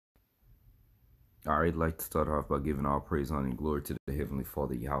All right, I'd like to start off by giving all praise, honor, and glory to the Heavenly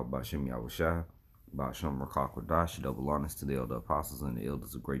Father, Yahawashi, Qadash, double honors to the elder apostles and the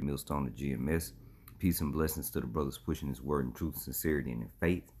elders of Greatmillstone, the GMS. Peace and blessings to the brothers pushing his word in truth, sincerity, and in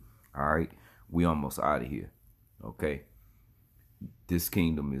faith. All right, we almost out of here. Okay, this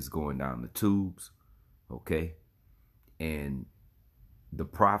kingdom is going down the tubes. Okay, and the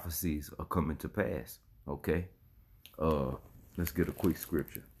prophecies are coming to pass. Okay, let's get a quick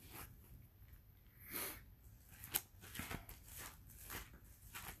scripture.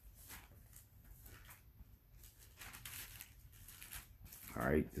 All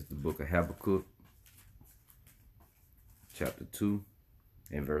right, this is the book of Habakkuk, chapter 2,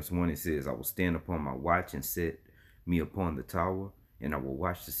 and verse 1. It says, I will stand upon my watch and set me upon the tower, and I will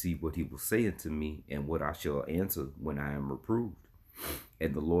watch to see what he will say unto me, and what I shall answer when I am reproved.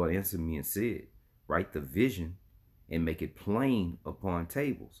 And the Lord answered me and said, write the vision and make it plain upon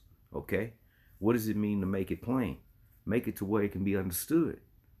tables. Okay? What does it mean to make it plain? Make it to where it can be understood.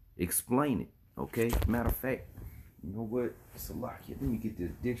 Explain it. Okay? Matter of fact, you know what? Salakia, let me get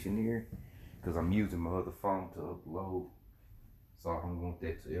this dictionary because I'm using my other phone to upload. So I don't want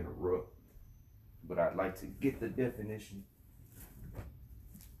that to interrupt. But I'd like to get the definition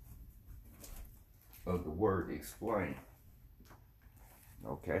of the word explain.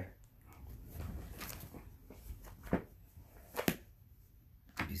 Okay.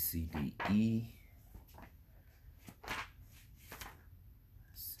 BCDE.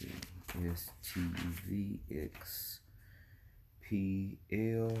 STVXPL.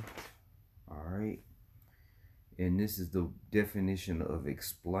 All right. And this is the definition of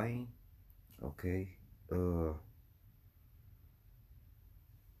explain. Okay.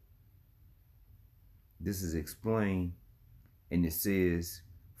 This is explain, and it says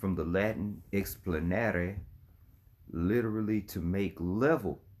from the Latin explanare, literally to make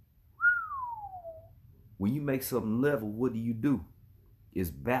level. When you make something level, what do? It's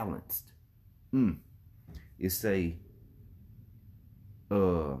balanced. It's a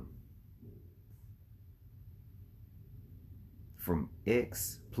from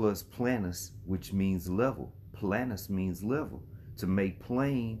X plus planus, which means level. Planus means level. To make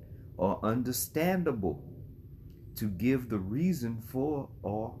plain or understandable. To give the reason for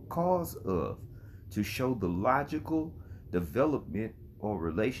or cause of. To show the logical development or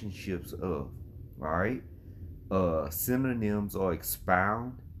relationships of. All right. Synonyms are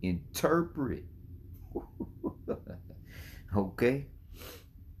expound, interpret. Okay.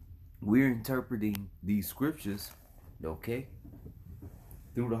 We're interpreting these scriptures, okay,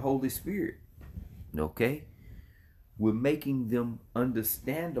 through the Holy Spirit. Okay. We're making them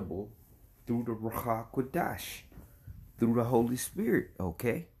understandable through the Qadash, through the Holy Spirit.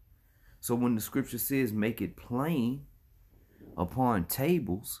 Okay. So when the scripture says make it plain upon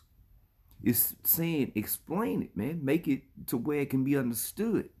tables, it's saying explain it, man. Make it to where it can be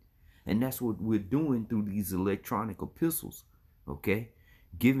understood. And that's what we're doing through these electronic epistles. Okay.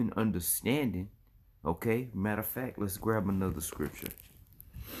 Giving understanding. Okay. Matter of fact, let's grab another scripture.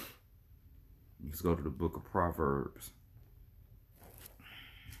 Let's go to the book of Proverbs.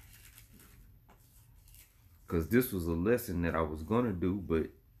 Because this was a lesson that I was going to do, but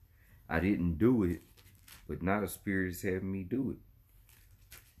I didn't do it. But now the Spirit is having me do it.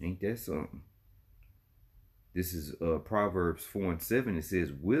 Ain't that something? This is Proverbs 4 and 7. It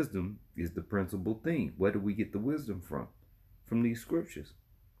says, wisdom is the principal thing. Where do we get the wisdom from? From these scriptures.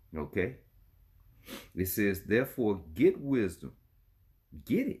 Okay? It says, therefore, get wisdom.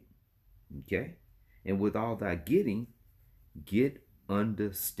 Get it. Okay? And with all that getting, get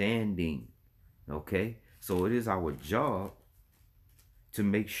understanding. Okay? So it is our job to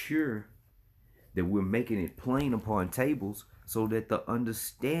make sure that we're making it plain upon tables so that the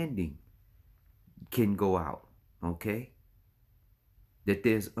understanding can go out. Okay? That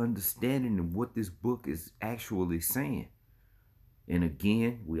there's understanding of what this book is actually saying. And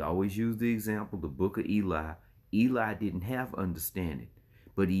again, we always use the example, the book of Eli. Eli didn't have understanding,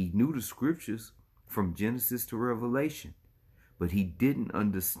 but he knew the scriptures from Genesis to Revelation. But he didn't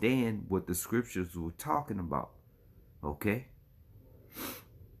understand what the scriptures were talking about. Okay?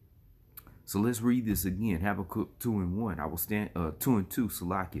 So let's read this again. Habakkuk 2 and 1. I will stand 2 and 2,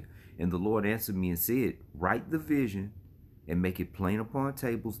 Salakia. And the Lord answered me and said, write the vision and make it plain upon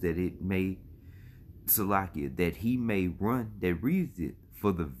tables, that it may, Salakia, that he may run that reads it.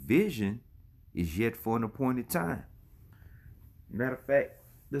 For the vision is yet for an appointed time. Matter of fact,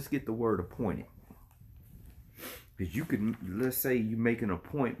 let's get the word appointed. Because you can, let's say you make an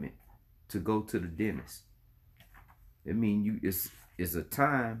appointment to go to the dentist. I mean, it's a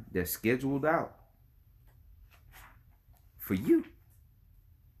time that's scheduled out for you.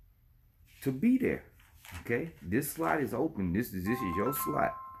 to be there. Okay, this slot is open. This is your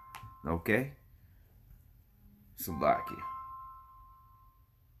slot. Okay, Salakia.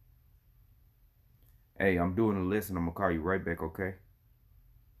 Hey, I'm doing a lesson. I'm gonna call you right back. Okay.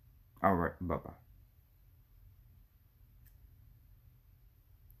 All right. Bye bye.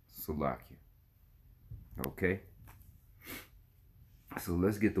 Salakia. Okay. So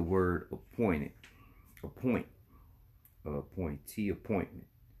let's get the word appointed. Appoint. Appointee. Appointment.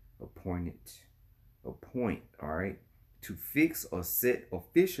 Appointed. Appoint. All right. To fix or set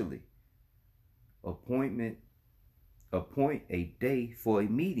officially. Appointment. Appoint a day for a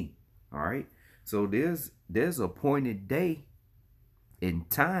meeting. All right. So there's appointed day and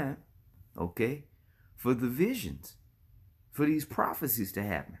time, okay, for the visions, for these prophecies to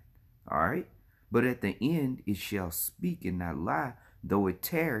happen. All right. But at the end it shall speak and not lie, though it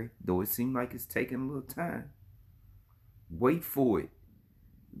tarry, though it seem like it's taking a little time. Wait for it.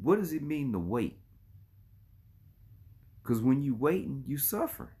 What does it mean to wait? Because when you waiting, you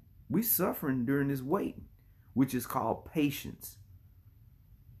suffering. We suffering during this waiting, which is called patience.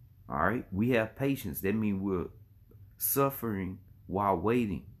 All right, we have patience. That means we're suffering while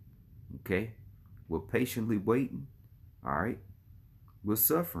waiting. Okay, we're patiently waiting. All right, we're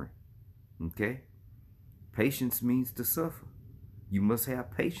suffering. Okay, patience means to suffer. You must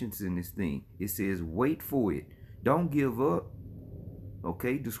have patience in this thing. It says wait for it. Don't give up.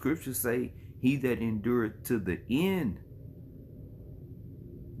 Okay, the scriptures say, he that endureth to the end,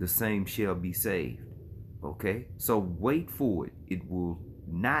 the same shall be saved. Okay, so wait for it. It will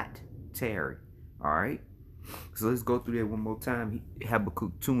not tarry. All right, so let's go through that one more time.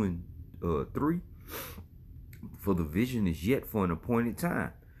 Habakkuk 2 and 3. For the vision is yet for an appointed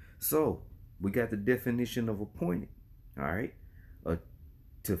time. So we got the definition of appointed. All right,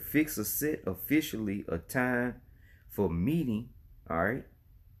 to fix or set officially a time for meeting. All right,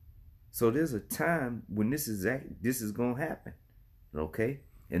 so there's a time when this is gonna happen. Okay,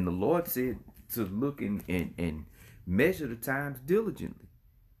 and the Lord said to look and measure the times diligently.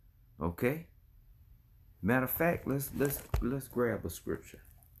 Okay. Matter of fact, let's grab a scripture.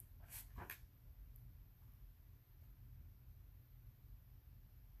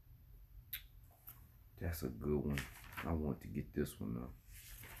 That's a good one. I want to get this one up.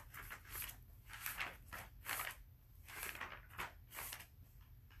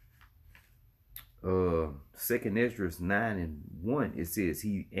 Second Esdras 9 and 1. It says,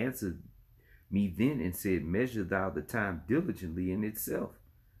 he answered me then and said, measure thou the time diligently in itself.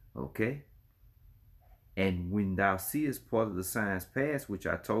 Okay. And when thou seest part of the signs past, which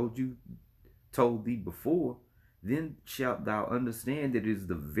I told thee before, then shalt thou understand that it is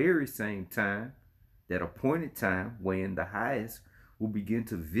the very same time, that appointed time, wherein the highest will begin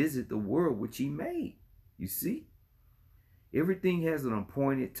to visit the world which he made. You see? Everything has an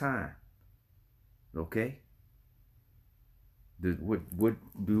appointed time. Okay? What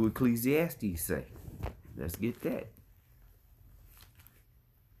do Ecclesiastes say? Let's get that.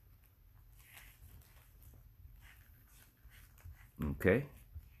 Okay,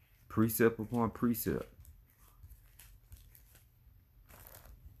 precept upon precept.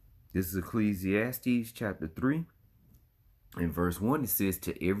 This is Ecclesiastes chapter 3. In verse 1, it says,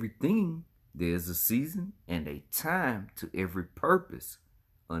 to everything there is a season and a time to every purpose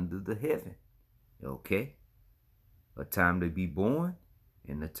under the heaven. Okay, a time to be born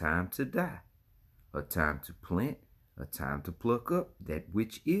and a time to die. A time to plant, a time to pluck up that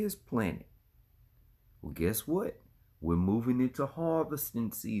which is planted. Well, guess what? We're moving into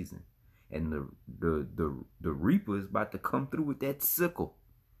harvesting season, and the reaper is about to come through with that sickle.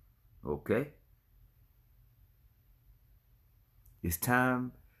 Okay, it's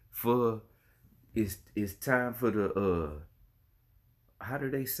time for the how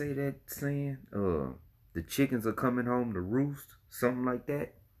do they say that saying? The chickens are coming home to roost, something like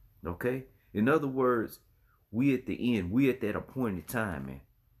that. Okay, in other words, we at the end, we at that appointed time, man.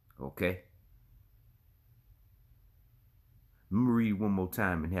 Okay. Let me read one more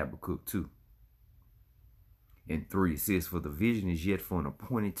time in Habakkuk 2 and 3. It says, for the vision is yet for an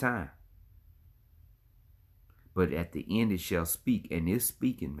appointed time, but at the end it shall speak. And it's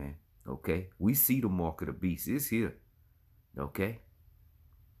speaking, man. Okay. We see the mark of the beast. It's here. Okay.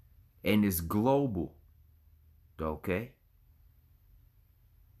 And it's global. Okay.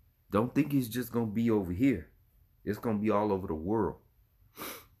 Don't think it's just going to be over here. It's going to be all over the world.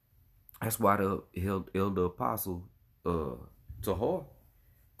 That's why the elder apostle, Tahar,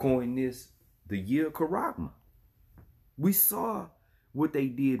 coined this the year of charagma. We saw what they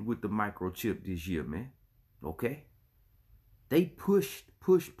did with the microchip this year, man. Okay? They pushed.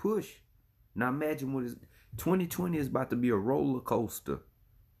 Now imagine what is 2020 is about to be a roller coaster.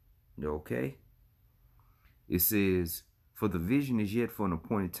 Okay? It says, for the vision is yet for an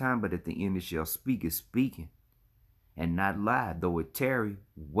appointed time, but at the end it shall speak, is speaking, and not lie. Though it tarry,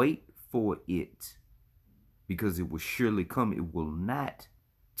 wait for it, because it will surely come. It will not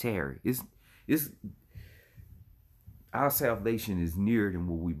tarry. It's our salvation is nearer than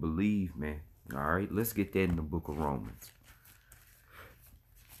what we believe, man. All right, let's get that in the book of Romans.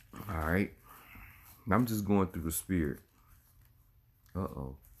 All right, I'm just going through the spirit.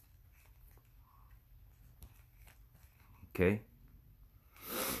 Uh-oh. Okay.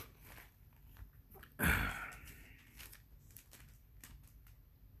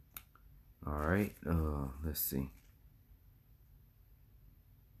 All right, let's see.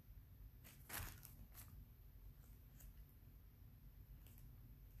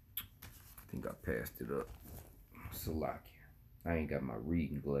 I think I passed it up. Salakia. I ain't got my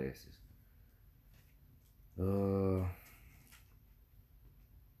reading glasses. I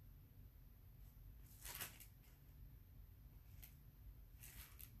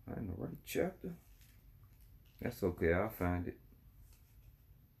in the right chapter? That's okay, I'll find it.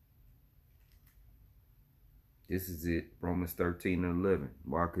 This is it, Romans 13 and 11.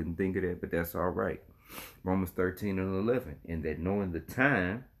 Well, I couldn't think of that, but that's all right. Romans 13 and 11. And that knowing the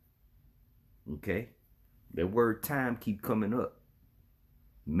time, okay, that word time keep coming up.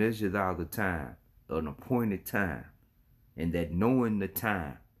 Measure thou the time, an appointed time. And that knowing the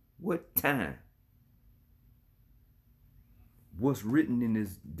time. What time? What's written in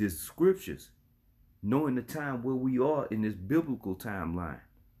this scriptures? Knowing the time where we are in this biblical timeline.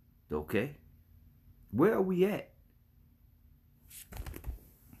 Okay? Where are we at?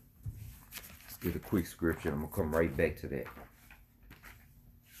 Let's get a quick scripture. I'm going to come right back to that.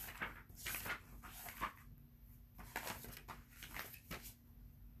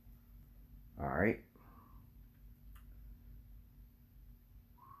 All right.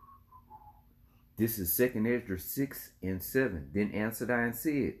 This is 2 Ezra 6 and 7. Then answered I and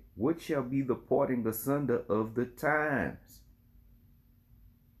said, what shall be the parting asunder of the times?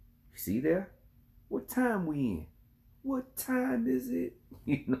 You see there? What time we in? What time is it?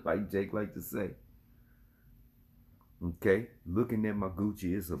 You know, like Jake like to say. Okay, looking at my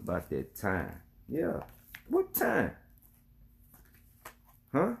Gucci, it's about that time. Yeah, what time?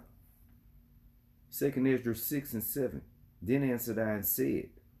 Huh? 2 Ezra 6 and 7. Then answered I and said,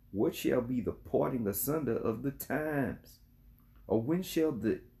 what shall be the parting asunder of the times? Or when shall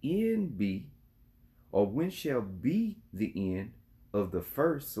the end be? Or when shall be the end of the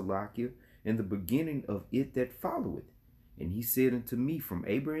first, Salakia, and the beginning of it that followeth? And he said unto me, from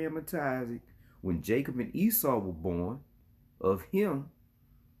Abraham unto Isaac, when Jacob and Esau were born, of him,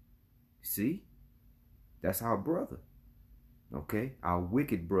 see, that's our brother, okay, our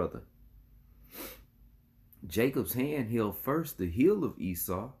wicked brother. Jacob's hand held first the heel of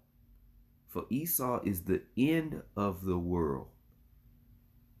Esau, for Esau is the end of the world.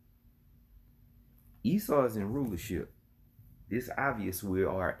 Esau is in rulership. It's obvious we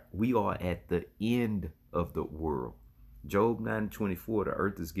are at the end of the world. Job 9:24, the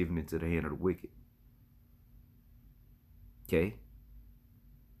earth is given into the hand of the wicked. Okay?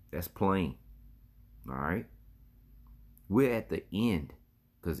 That's plain. All right? We're at the end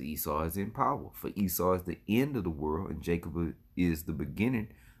because Esau is in power. For Esau is the end of the world and Jacob is the beginning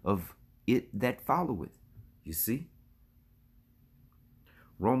of it that followeth. You see?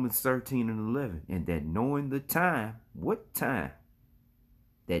 Romans 13 and 11. And that knowing the time, what time?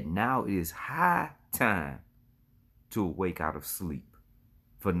 That now it is high time to awake out of sleep.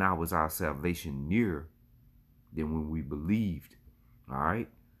 For now is our salvation nearer than when we believed. All right?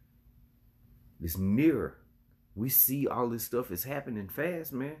 It's nearer. We see all this stuff is happening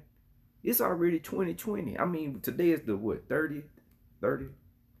fast, man. It's already 2020. I mean, today is the what? 30th? 30th?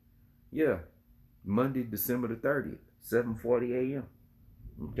 Yeah. Monday, December the 30th. 7:40 a.m.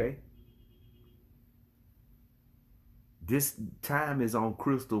 Okay? This time is on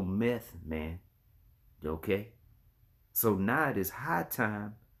crystal meth, man. Okay? So now it is high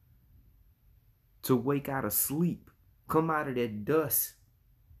time to wake out of sleep. Come out of that dust.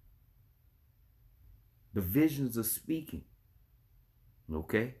 The visions are speaking.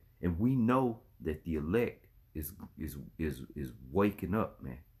 Okay? And we know that the elect is waking up,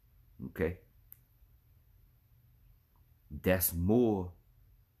 man. Okay? That's more.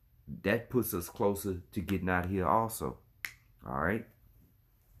 That puts us closer to getting out of here also. All right?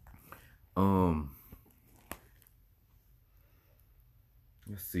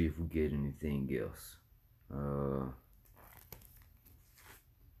 Let's see if we get anything else.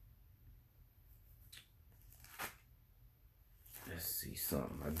 Let's see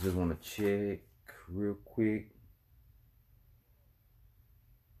something. I just want to check real quick.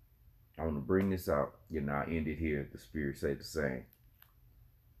 I want to bring this out. You know, I end it here. The Spirit say the same.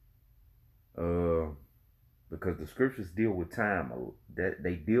 Because the scriptures deal with time. That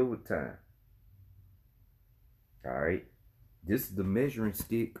they deal with time. All right. This is the measuring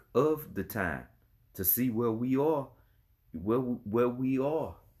stick of the time to see where we are, where we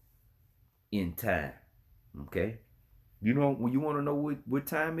are in time. Okay. You know, when you want to know what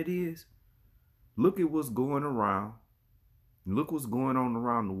time it is, look at what's going around. Look what's going on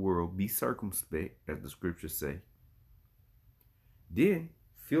around the world. Be circumspect, as the scriptures say. Then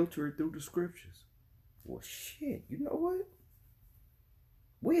filter it through the scriptures. Well, shit, you know what?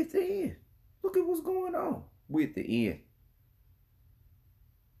 We're at the end. Look at what's going on. We're at the end.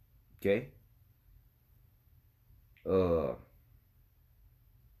 Okay?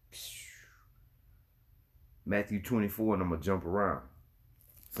 Matthew 24, and I'm going to jump around.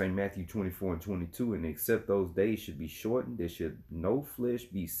 St. Matthew 24 and 22, and except those days should be shortened, there should no flesh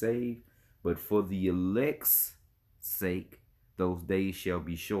be saved, but for the elect's sake, those days shall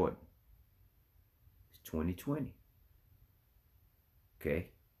be shortened. It's 2020.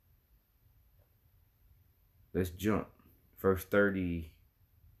 Okay. Let's jump. Verse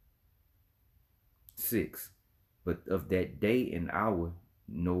 36. But of that day and hour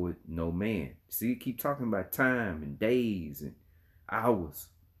knoweth no man. See, keep talking about time and days and hours.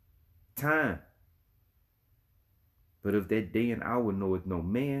 Time. But of that day and hour knoweth no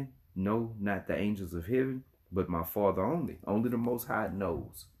man, no, not the angels of heaven, but my Father only. Only the Most High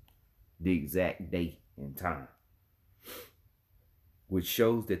knows the exact day and time. Which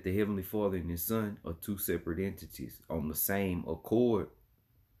shows that the Heavenly Father and His Son are two separate entities on the same accord,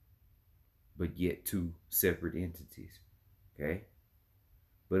 but yet two separate entities. Okay?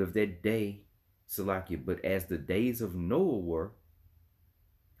 But of that day, Salakia, but as the days of Noah were,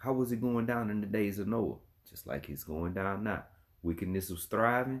 how was it going down in the days of Noah? Just like it's going down now. Wickedness was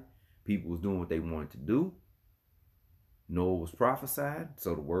thriving. People was doing what they wanted to do. Noah was prophesying,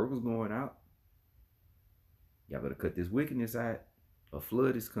 so the word was going out. Y'all better cut this wickedness out. A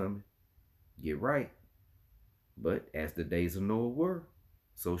flood is coming. Get right. But as the days of Noah were,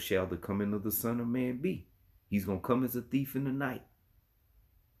 so shall the coming of the Son of Man be. He's going to come as a thief in the night.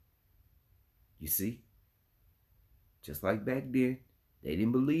 You see? Just like back then, they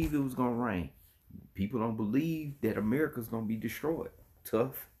didn't believe it was going to rain. People don't believe that America's going to be destroyed.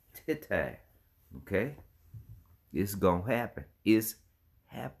 Tough time. Okay? It's going to happen. It's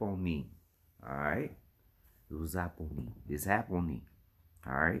happening. All right? It was happening. It's happening.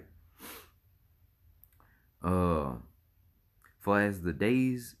 All right? For as the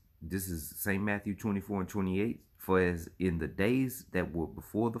days, this is St. Matthew 24 and 28. For as in the days that were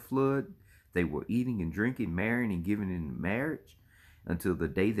before the flood, they were eating and drinking, marrying and giving in marriage, until the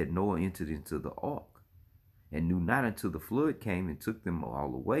day that Noah entered into the ark, and knew not until the flood came and took them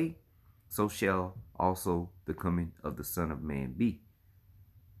all away. So shall also the coming of the Son of Man be.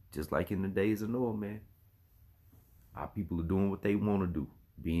 Just like in the days of Noah, man. Our people are doing what they want to do.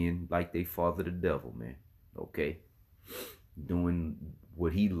 Being like they father the devil, man. Okay? Doing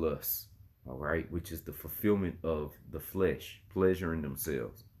what he lusts. All right? Which is the fulfillment of the flesh. Pleasuring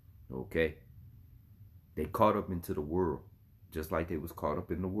themselves. Okay? They caught up into the world. Just like they was caught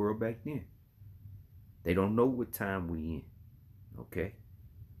up in the world back then. They don't know what time we in. Okay?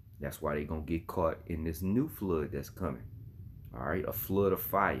 That's why they going to get caught in this new flood that's coming. All right? A flood of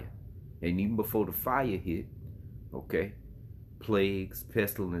fire. And even before the fire hit, okay, plagues,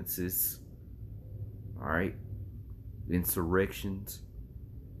 pestilences, all right, insurrections,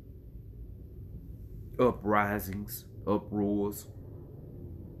 uprisings, uproars.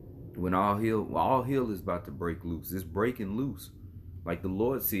 When all hell is about to break loose. It's breaking loose. Like the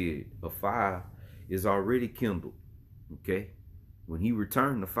Lord said, a fire is already kindled. Okay? When He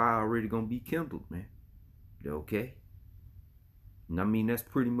returned, the fire already gonna be kindled, man. Okay? And I mean, that's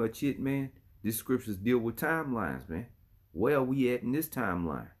pretty much it, man. These scriptures deal with timelines, man. Where are we at in this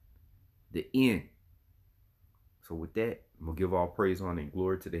timeline? The end. So with that, I'm going to give all praise, honor, and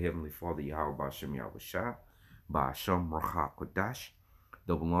glory to the Heavenly Father, Yahawashi, by sham, Qadash.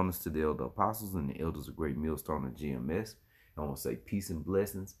 Double honors to the elder apostles and the elders of Greatmillstone and GMS. I want to say peace and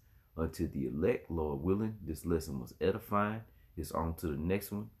blessings unto the elect, Lord willing. This lesson was edifying. It's on to the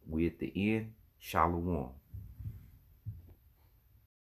next one. We at the end. Shalom.